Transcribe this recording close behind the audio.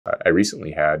I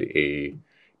recently had a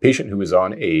patient who was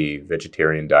on a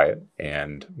vegetarian diet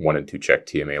and wanted to check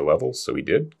TMAO levels. So we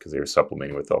did, because they were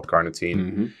supplementing with L-carnitine.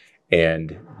 Mm-hmm.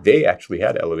 And they actually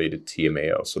had elevated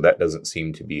TMAO. So that doesn't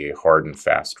seem to be a hard and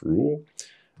fast rule.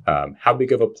 How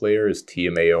big of a player is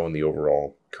TMAO in the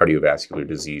overall cardiovascular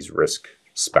disease risk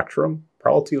spectrum?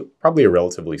 Probably a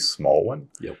relatively small one.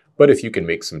 Yep. But if you can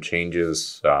make some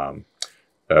changes,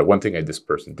 one thing this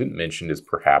person didn't mention is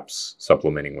perhaps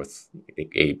supplementing with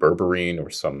a berberine or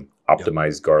some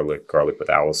optimized garlic with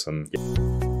allicin.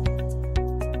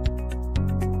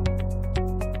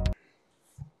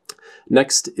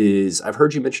 Next is, I've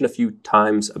heard you mention a few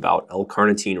times about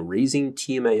L-carnitine raising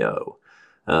TMAO.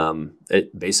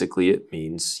 It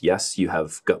means, yes, you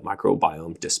have gut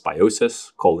microbiome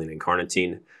dysbiosis. Choline and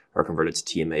carnitine are converted to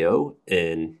TMAO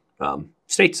in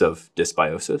states of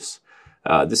dysbiosis.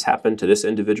 This happened to this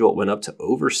individual. It went up to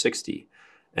over 60,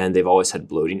 and they've always had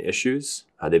bloating issues.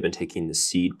 They've been taking the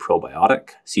seed probiotic.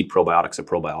 Seed probiotic's a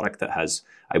probiotic that has,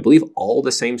 I believe, all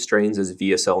the same strains as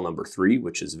VSL number 3,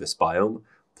 which is Visbiome,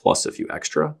 plus a few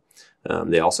extra.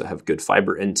 They also have good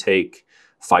fiber intake,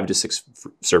 5 to 6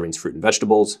 servings fruit and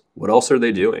vegetables. What else are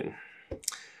they doing?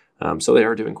 So they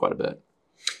are doing quite a bit.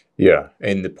 Yeah,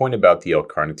 and the point about the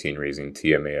L-carnitine raising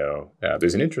TMAO,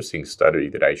 there's an interesting study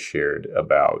that I shared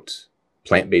about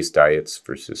plant-based diets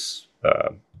versus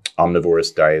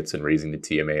omnivorous diets and raising the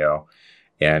TMAO.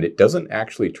 And it doesn't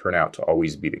actually turn out to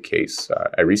always be the case.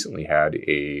 I recently had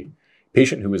a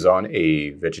patient who was on a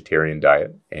vegetarian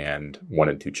diet and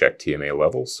wanted to check TMAO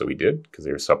levels. So we did, because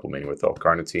they were supplementing with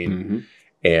L-carnitine. Mm-hmm.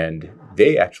 And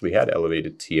they actually had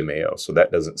elevated TMAO. So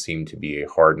that doesn't seem to be a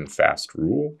hard and fast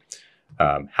rule.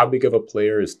 How big of a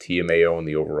player is TMAO in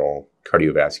the overall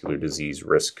cardiovascular disease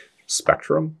risk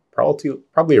spectrum?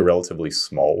 Probably a relatively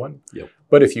small one. Yep.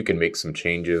 But if you can make some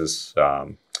changes,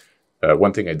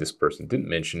 one thing this person didn't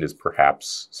mention is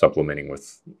perhaps supplementing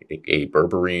with a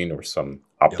berberine or some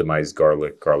optimized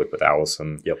garlic with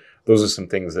allicin. Yep. Those are some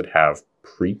things that have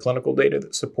preclinical data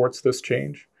that supports this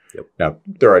change. Yep. Now,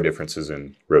 there are differences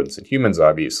in rodents and humans,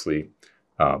 obviously,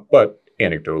 but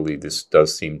anecdotally, this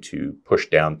does seem to push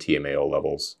down TMAO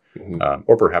levels,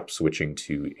 or perhaps switching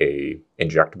to a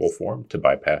injectable form to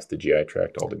bypass the GI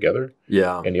tract altogether.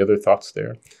 Yeah. Any other thoughts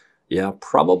there? Yeah,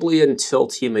 probably until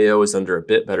TMAO is under a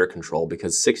bit better control,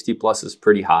 because 60 plus is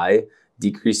pretty high,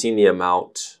 decreasing the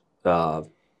amount to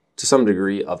some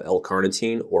degree of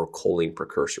L-carnitine or choline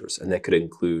precursors. And that could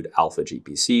include alpha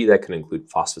GPC, that could include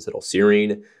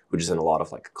phosphatidylserine, which is in a lot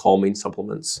of like calming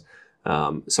supplements.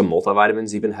 Some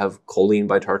multivitamins even have choline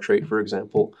bitartrate, for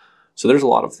example. So there's a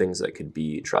lot of things that could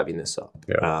be driving this up.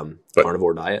 Yeah.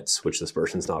 Carnivore diets, which this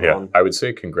person's not on. I would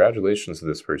say congratulations to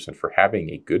this person for having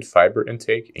a good fiber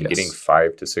intake and getting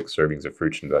 5 to 6 servings of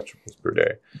fruits and vegetables per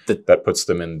day. That puts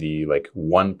them in the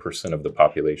 1% of the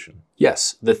population.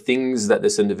 Yes. The things that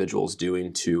this individual is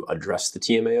doing to address the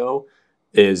TMAO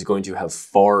is going to have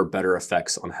far better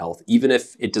effects on health. Even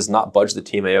if it does not budge the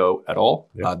TMAO at all,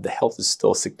 the health is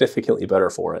still significantly better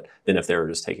for it than if they were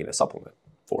just taking a supplement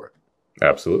for it.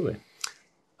 Absolutely.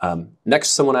 Next,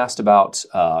 someone asked about,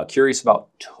 curious about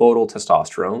total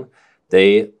testosterone.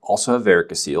 They also have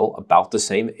varicocele, about the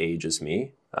same age as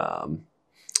me,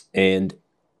 and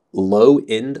low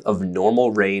end of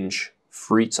normal range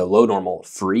free, so low normal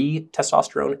free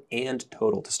testosterone and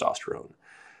total testosterone.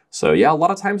 So yeah, a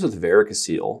lot of times with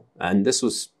varicocele, and this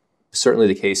was certainly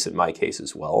the case in my case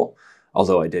as well,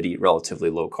 although I did eat relatively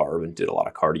low carb and did a lot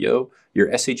of cardio, your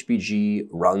SHBG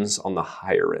runs on the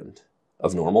higher end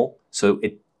of normal. So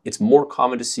it's more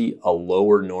common to see a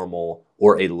lower normal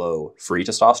or a low free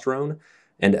testosterone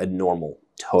and a normal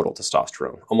total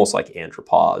testosterone, almost like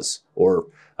andropause, or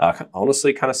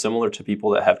honestly kind of similar to people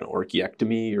that have an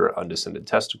orchiectomy or undescended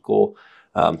testicle,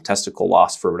 testicle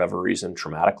loss for whatever reason,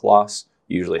 traumatic loss,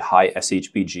 usually high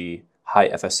SHBG, high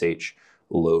FSH,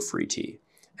 low free T.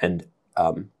 And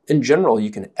in general, you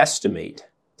can estimate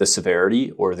the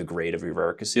severity or the grade of your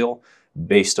varicocele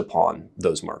based upon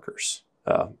those markers.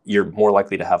 You're more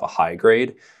likely to have a high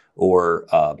grade or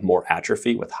more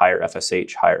atrophy with higher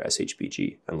FSH, higher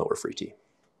SHBG, and lower free T.